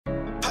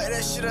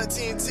that shit on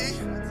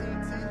TNT.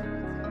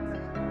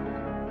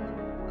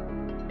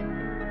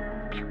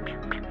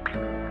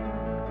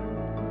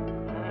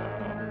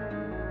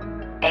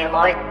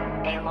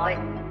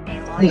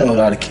 You know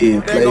how the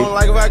kid play. They gon'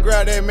 like if I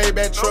grab that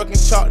Maybach truck and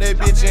chop that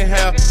bitch in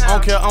half. I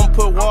don't care, I'ma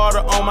put water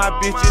on my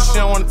bitches, she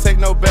don't wanna take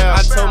no bath.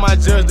 I told my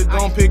judge to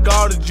gon' pick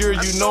all the jury,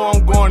 you know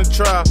I'm going to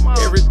trial.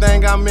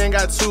 Everything I'm in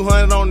got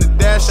 200 on the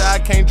dash, I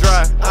can't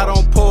drive. I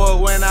don't pour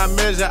it when I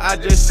measure, I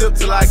just sip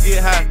till I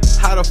get high.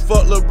 How the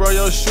fuck lil' bro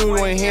your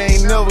shooter when he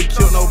ain't never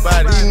killed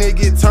nobody? These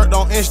niggas get turned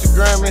on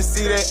Instagram and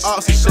see they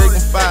oxen shaking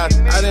fire.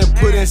 I done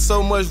put in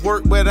so much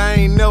work, but I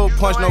ain't never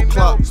punched no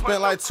clock.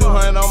 Spent like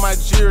 200 on my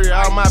jewelry,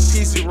 all my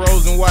pieces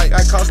rose and white.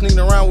 I caught sneaking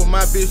around with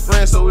my bitch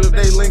friend, so if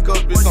they link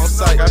up, it's on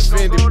sight. I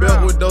Fendi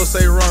belt with those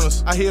say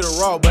runners. I hit a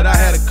raw, but I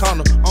had a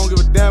condom. I don't give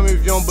a damn if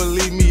you don't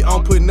believe me, I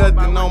don't put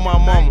nothing on my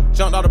mama.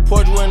 Jumped out the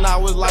porch when I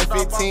was like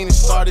 15 and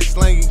started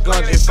slinging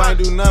guns. If I ain't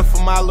do nothing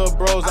for my little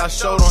bros, I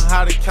showed them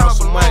how to count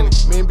some money.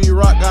 Me and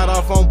B-Rock got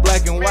off on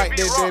black and white,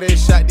 that day they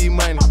shot these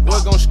money.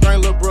 Was gon'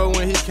 strain little bro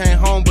when he came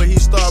home, but he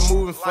started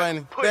moving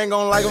funny. They ain't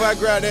gon' like if I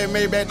grab that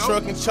Maybach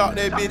truck and chop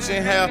that bitch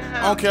in half.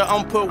 I don't care,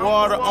 I'ma put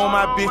water on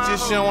my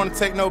bitches, she don't wanna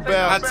take no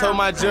bath. I told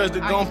my judge to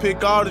gon'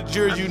 pick all the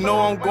jury, you know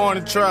I'm going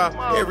to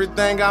trial.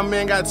 Everything I'm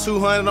in got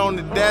 200 on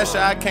the dash,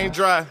 I can't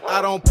drive.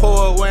 I don't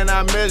pour it when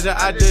I measure,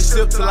 I just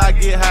sip till I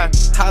get high.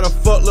 How the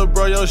fuck lil'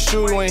 bro your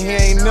shooter when he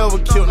ain't never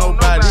killed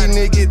nobody? These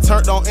niggas get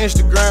turned on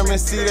Instagram and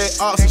see they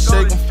oxen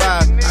shaking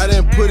fire. I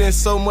done put in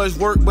so much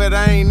work, but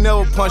I ain't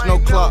never punched no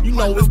clock. You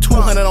know it's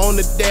 200 on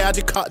the day, I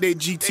just caught that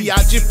GT.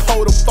 I just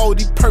pulled a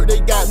 40 perk, they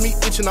got me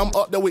itching, I'm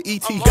up there with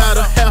ET. Got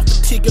a half a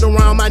ticket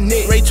around my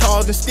neck, Ray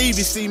Charles and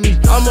Stevie see me.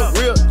 I'm a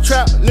real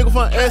trap nigga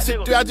from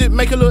S3, I just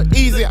make it look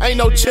easy. Ain't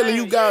no chillin',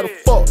 you gotta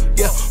fuck,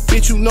 yeah.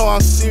 Bitch, you know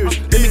I'm serious.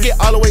 Let me get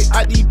all the way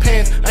out these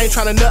pants. I ain't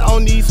tryna nut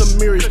on these some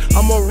mirrors.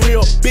 I'm a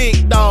real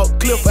big dog,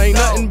 Cliff ain't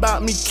nothing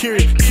about me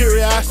curious.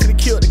 Curiosity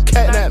killed the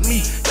cat, not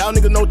me. Y'all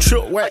niggas no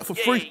trip whack for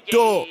free,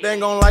 dog. They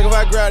ain't gon' like if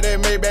I grab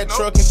that Maybach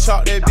truck and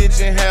chop that bitch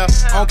in half.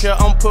 I don't care,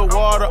 I'ma put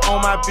water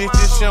on my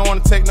bitches, she don't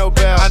wanna take no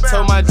bath. I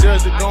told my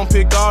judge to gon'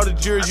 pick all the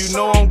jury, you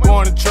know I'm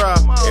going to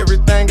trial.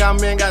 Everything I'm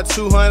in got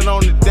 200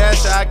 on the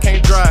dash, I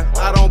can't drive.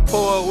 I don't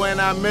pour it when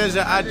I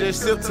measure, I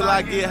just sip till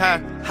I get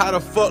high. How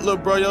the fuck lil'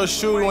 bro your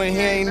shooter when he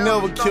ain't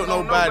never killed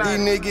nobody? These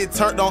niggas get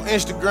turned on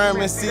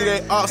Instagram and see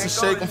they oxen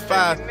shaking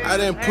fire. I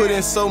done put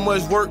in so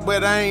much work,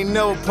 but I ain't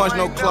never punched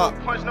no clock.